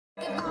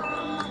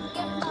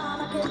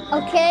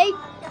Okay.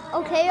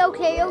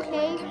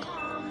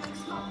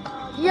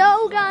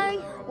 Yo guys,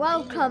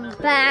 welcome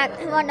back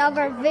to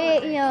another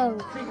video.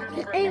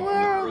 Today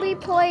we'll be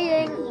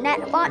playing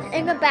Netbot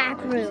in the back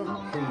room.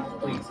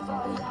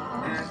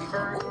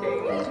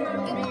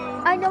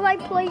 I know I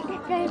played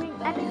this game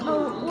in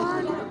episode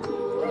 1.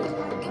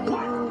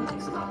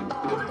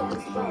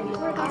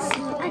 We're gonna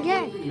see it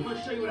again.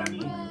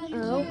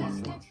 Oh.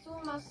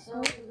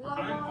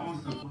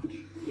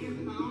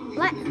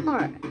 Let's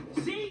start.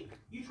 See?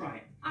 You try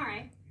it.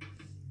 Alright.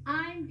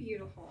 I'm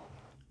beautiful.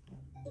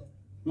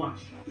 Watch.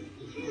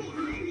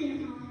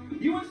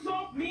 You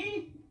insult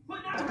me,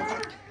 but not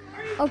her?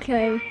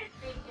 Okay. Hey,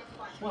 guess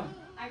what? What?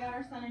 I got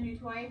our son a new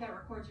toy that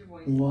records your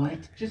voice.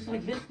 What? Just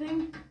like this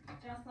thing?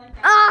 Just like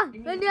that. Ah, the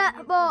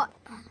Netbot.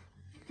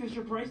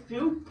 Fisher Price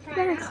too?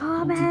 Better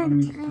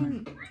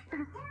comment.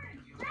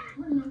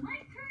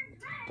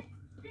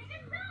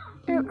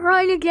 They're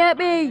trying to get I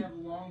me. have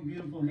long,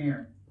 beautiful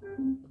hair.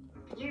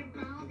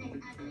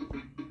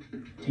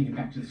 Take it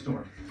back to the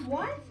store.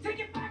 What? Take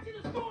it back to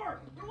the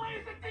store! And why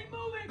is that thing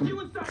moving?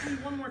 You insult me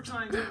one more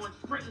time, you want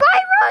straight.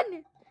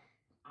 Byron!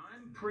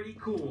 I'm pretty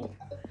cool.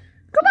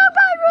 Come on,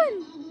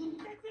 Byron!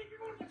 That's it, you're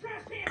going to the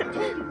trash can! I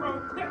told you,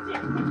 bro. That's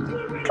it.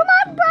 Come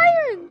on,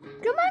 Byron!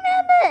 Come on,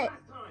 Emmett!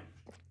 Last time.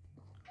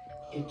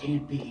 It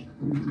can't be.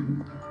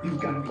 You've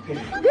got to be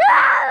kidding me.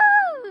 Ah!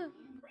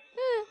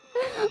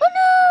 Oh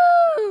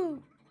no!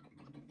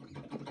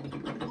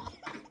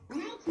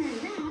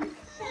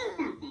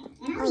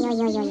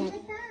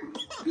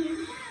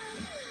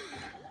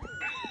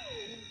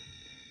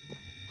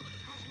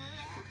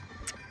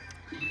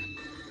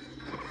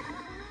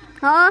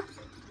 Huh?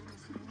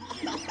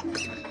 You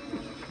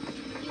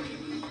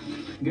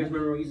guys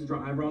remember when I used to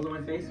draw eyebrows on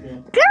my face?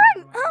 Well,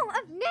 Karen! Oh,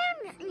 I've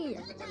named it!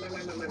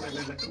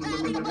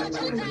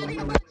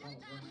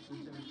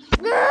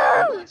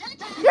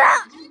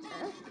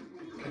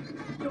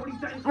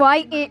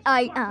 Why ain't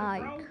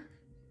I?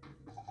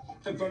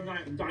 If I'm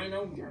not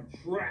dino, you're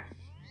trash.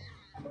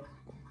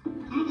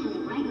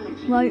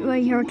 Why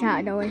your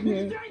cat over What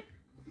here? did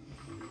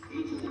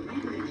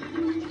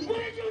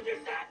you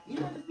just say? You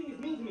know this thing is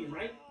mean to me,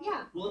 right?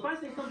 Yeah. Well, if I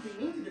say something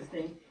mean to this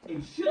thing,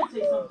 it should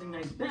say something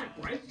nice back,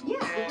 right?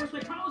 Yeah. Reverse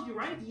psychology,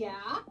 right?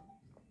 Yeah.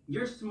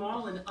 You're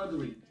small and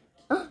ugly.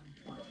 Why?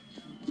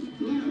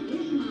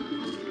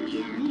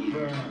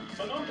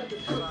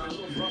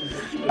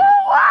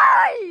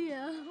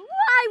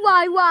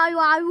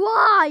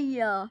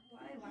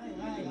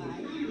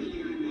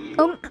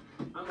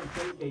 I'm a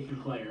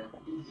PlayStation player.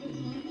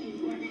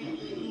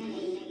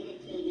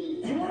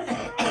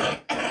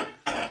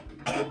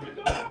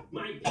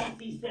 My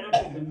PC setup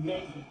is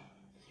amazing.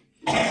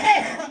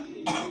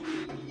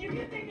 You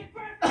can think it's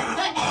perfect.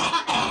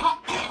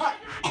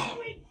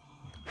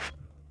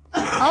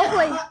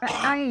 Hopefully,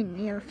 I in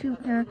near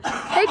future.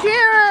 Hey,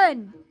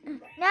 Karen!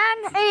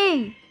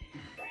 Nancy!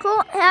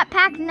 Cool hat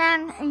pack,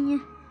 Nancy.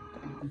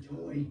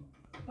 Toy.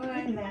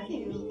 Hi,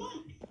 Matthew.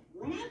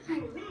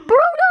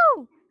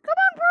 Bruno! Come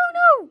on,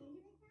 Bruno!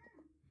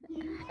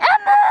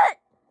 Emmett!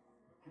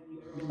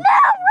 No,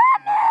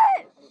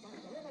 Emmett!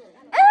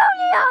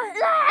 Elliot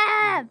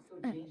left!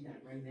 Change that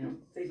right now.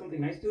 Say something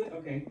nice to it?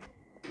 Okay.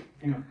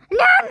 Hang on.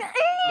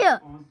 Nancy!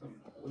 Awesome.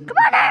 Come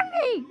on,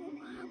 Nancy!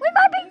 We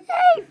might be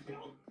safe!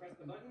 Press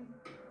the button.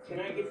 Can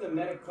I get the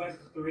Meta Quest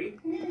 3?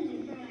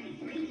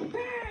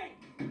 Hey!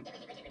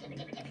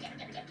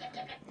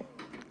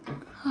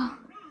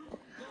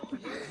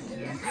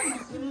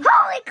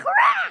 Holy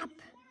crap!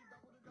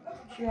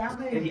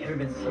 Have you ever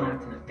been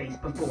slapped in the face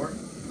before?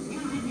 You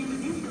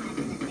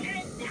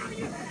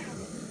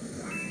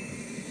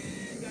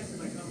guys in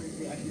my comments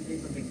say I should say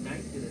something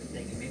nice to this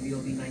thing, and maybe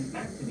it'll be nice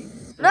back to me.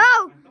 So No!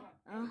 I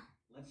thought,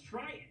 let's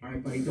try it. All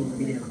right, buddy, don't let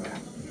me down.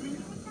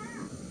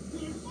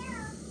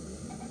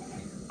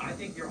 I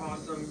think you're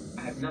awesome.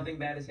 I have nothing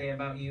bad to say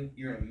about you.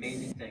 You're an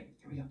amazing thing.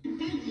 Here we go.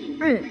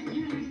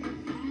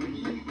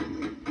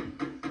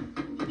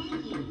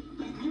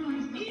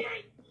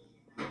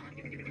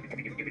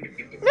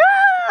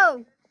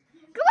 No!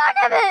 Come on,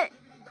 Emmett!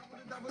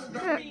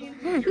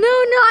 No,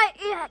 not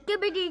yet. Give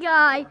me the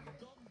guy.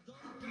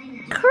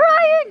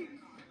 Crying!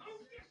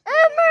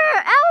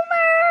 Elmer!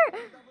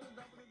 Emmett!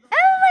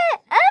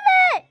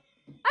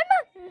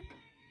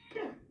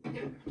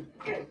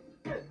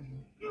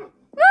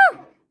 No!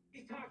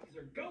 These Takis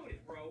are goated,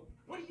 bro.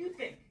 What do you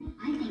think?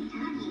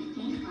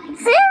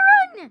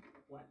 Aaron!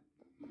 What?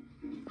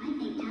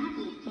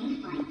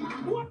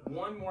 What?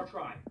 One more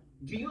try.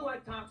 Do you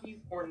like Takis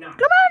or not?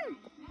 Come on!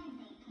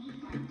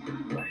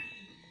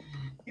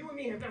 You and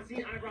me have not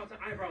seen eyebrow to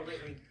eyebrow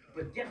lately,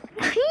 but guess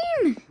what?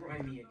 Team! Try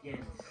me again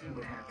and see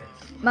what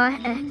happens. My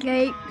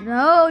escape.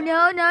 No! No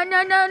more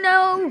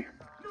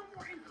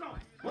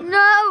insults. What?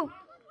 No!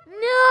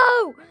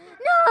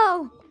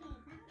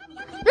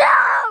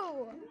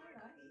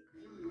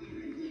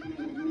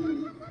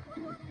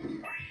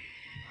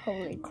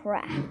 Holy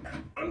crap.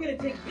 I'm gonna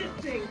take this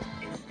thing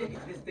and stick it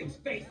to this thing's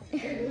face.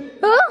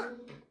 Huh?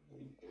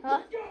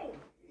 Let's go!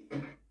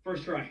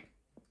 First try.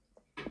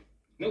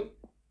 Nope.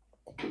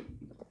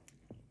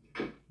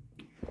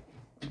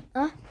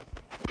 Huh?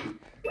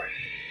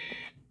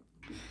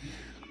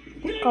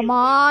 Come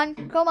on,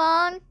 come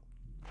on.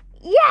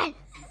 Yes!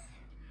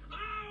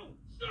 Oh,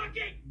 suck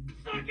it!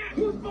 Suck it!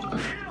 Who's ball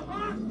now,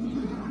 huh?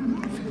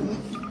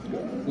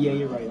 Yeah,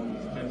 you're right.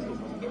 I'm so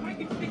sorry. If I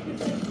can stick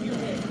this into your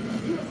head,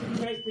 you have to be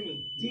nice to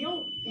me.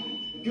 Deal?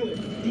 Good.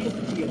 Deal.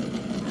 Here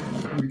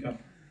we go.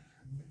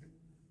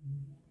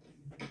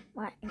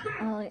 What?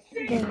 Oh,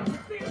 game.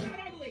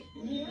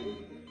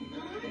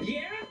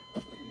 Yeah?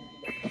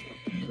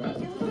 I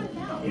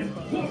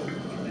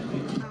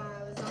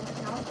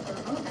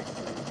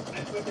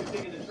put this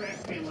thing in the trash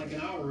can like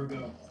an hour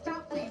ago.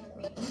 Stop playing with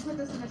me. You put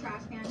this in the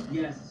trash can?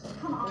 Yes.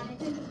 Come on, it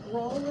can just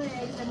roll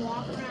legs and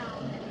walk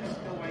around. I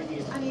have no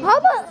idea. I mean, How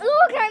about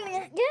look at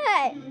me?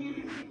 Good.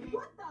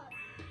 what the?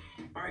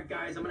 Alright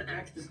guys, I'm gonna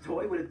ask this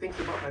toy what it thinks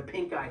about my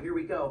pink eye. Here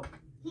we go.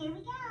 Here we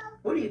go.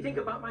 What do you think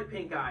about my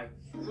pink eye?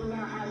 You know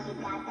how you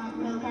got that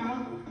pink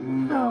eye?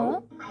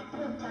 No. I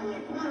pooped on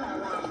your pillow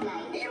last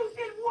night. You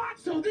did what?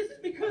 So this is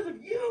because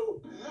of you?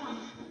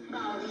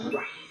 Baldy.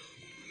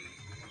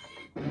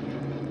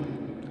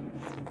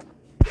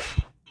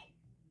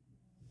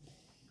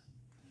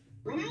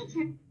 When I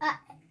turn...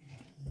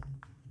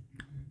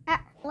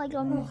 Like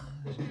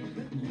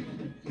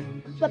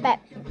but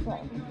back.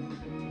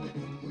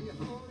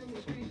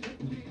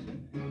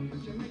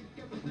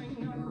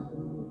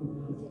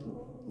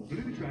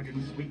 Blue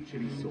Dragon sweet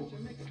chili sauce.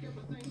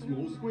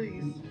 Small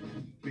squeeze,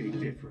 big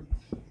difference.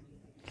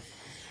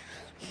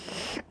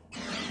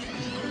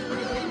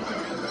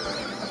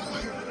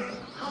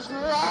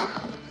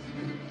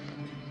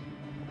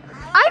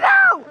 I'm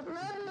out!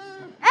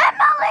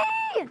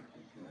 Emily!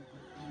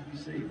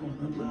 Save on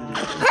unlimited.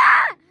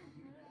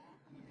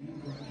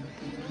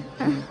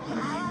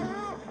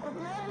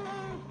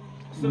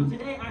 So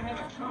today I have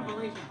a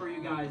compilation for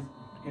you guys,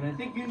 and I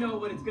think you know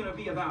what it's gonna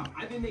be about.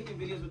 I've been making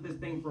videos with this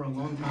thing for a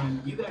long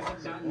time. You guys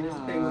have gotten this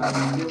thing like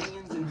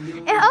millions and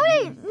millions. And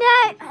only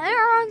Ned,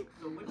 Aaron,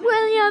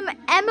 William,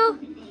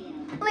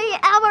 Emily,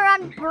 Albert,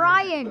 and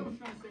Brian.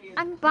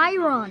 And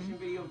Byron.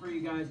 Video for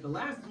you guys. The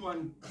last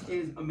one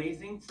is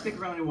amazing. Stick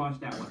around and watch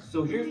that one.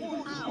 So here's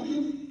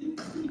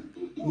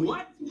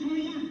what?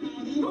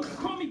 Don't you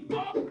call me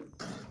Bob?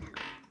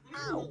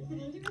 Ow.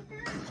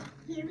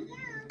 Here we go.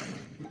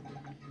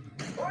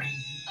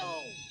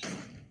 Oh.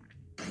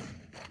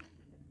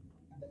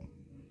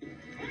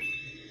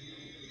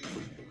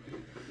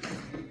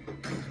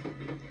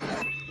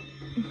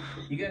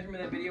 You guys remember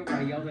that video where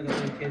I yelled at a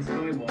little kid's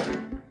toy? Well,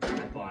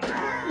 I bought it.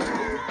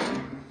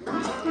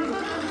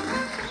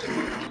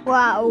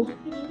 Wow.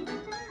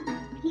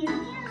 Here we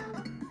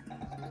go.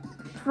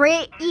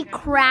 Pretty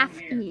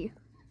crafty.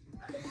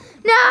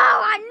 No,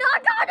 I'm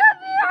not gonna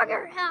be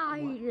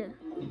organized.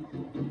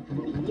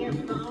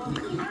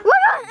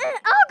 What an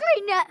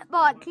ugly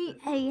netbot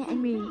keep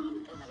hating me.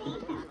 And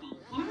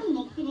I'll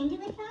mix it into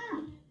a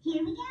song.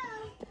 Here we go.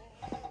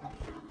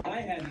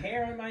 I have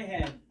hair on my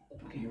head.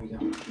 Okay, here we go.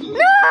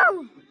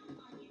 No!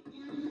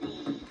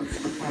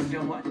 I'm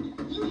doing what? We're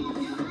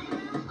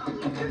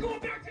going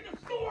back to the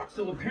store!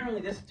 So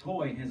apparently this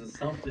toy has a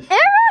self-destruct.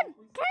 Aaron!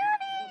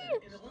 Kenny!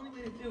 And the only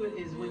way to do it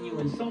is when you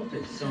insult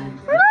it, so...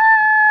 Run!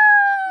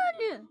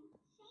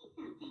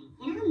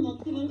 And I'll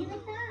mix it into a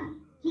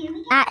song. Here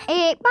we go.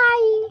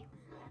 Bye.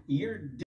 You're